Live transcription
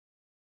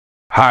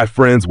Hi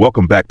friends,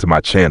 welcome back to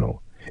my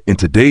channel. In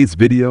today's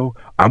video,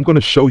 I'm going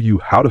to show you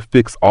how to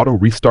fix auto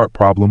restart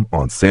problem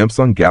on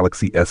Samsung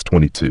Galaxy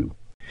S22.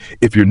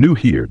 If you're new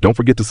here, don't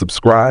forget to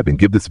subscribe and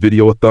give this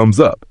video a thumbs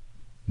up.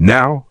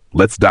 Now,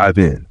 let's dive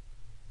in.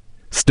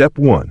 Step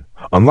 1.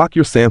 Unlock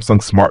your Samsung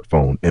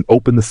smartphone and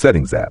open the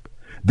Settings app.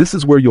 This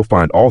is where you'll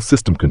find all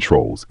system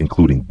controls,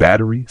 including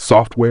battery,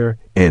 software,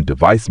 and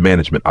device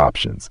management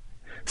options.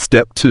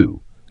 Step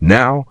 2.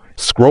 Now,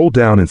 scroll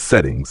down in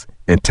Settings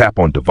and tap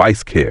on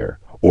Device Care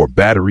or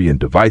Battery and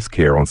Device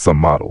Care on some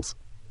models.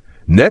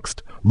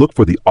 Next, look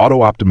for the Auto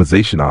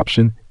Optimization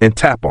option and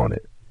tap on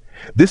it.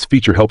 This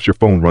feature helps your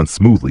phone run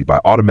smoothly by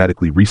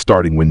automatically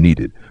restarting when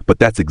needed, but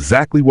that's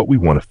exactly what we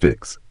want to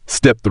fix.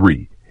 Step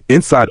 3.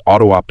 Inside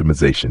Auto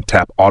Optimization,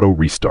 tap Auto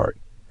Restart.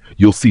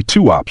 You'll see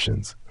two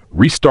options: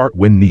 Restart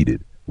when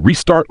needed,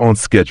 Restart on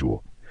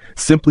schedule.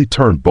 Simply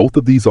turn both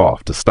of these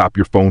off to stop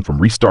your phone from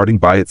restarting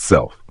by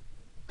itself.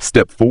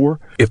 Step 4.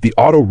 If the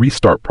auto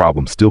restart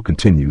problem still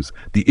continues,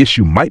 the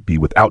issue might be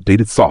with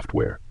outdated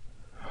software.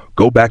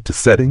 Go back to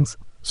Settings,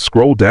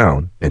 scroll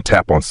down, and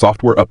tap on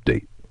Software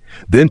Update.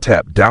 Then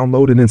tap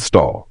Download and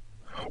Install.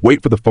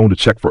 Wait for the phone to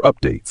check for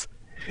updates.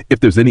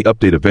 If there's any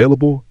update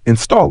available,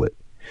 install it.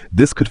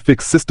 This could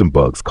fix system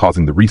bugs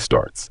causing the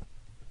restarts.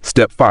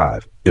 Step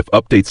 5. If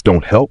updates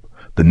don't help,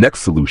 the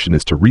next solution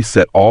is to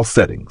reset all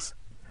settings.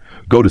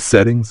 Go to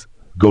Settings,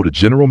 go to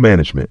General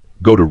Management,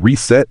 go to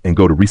Reset, and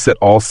go to Reset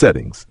All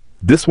Settings.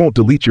 This won't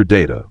delete your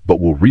data, but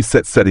will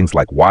reset settings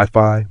like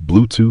Wi-Fi,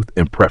 Bluetooth,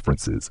 and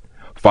preferences.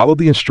 Follow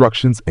the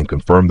instructions and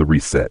confirm the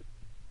reset.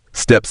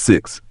 Step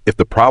 6. If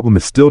the problem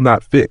is still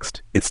not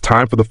fixed, it's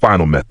time for the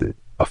final method,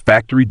 a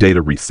factory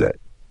data reset.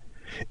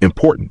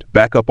 Important: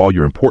 back up all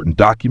your important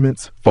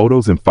documents,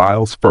 photos, and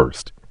files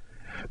first.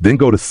 Then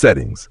go to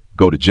Settings,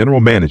 go to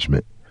General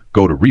Management,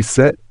 go to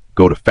Reset,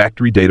 go to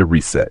Factory Data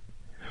Reset.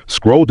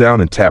 Scroll down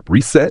and tap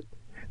Reset,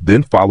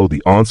 then follow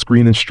the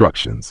on-screen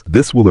instructions.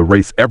 This will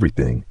erase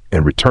everything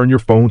and return your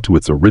phone to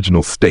its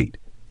original state,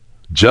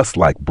 just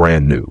like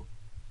brand new.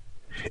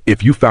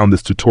 If you found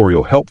this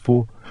tutorial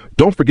helpful,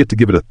 don't forget to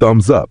give it a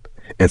thumbs up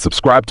and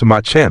subscribe to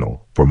my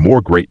channel for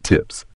more great tips.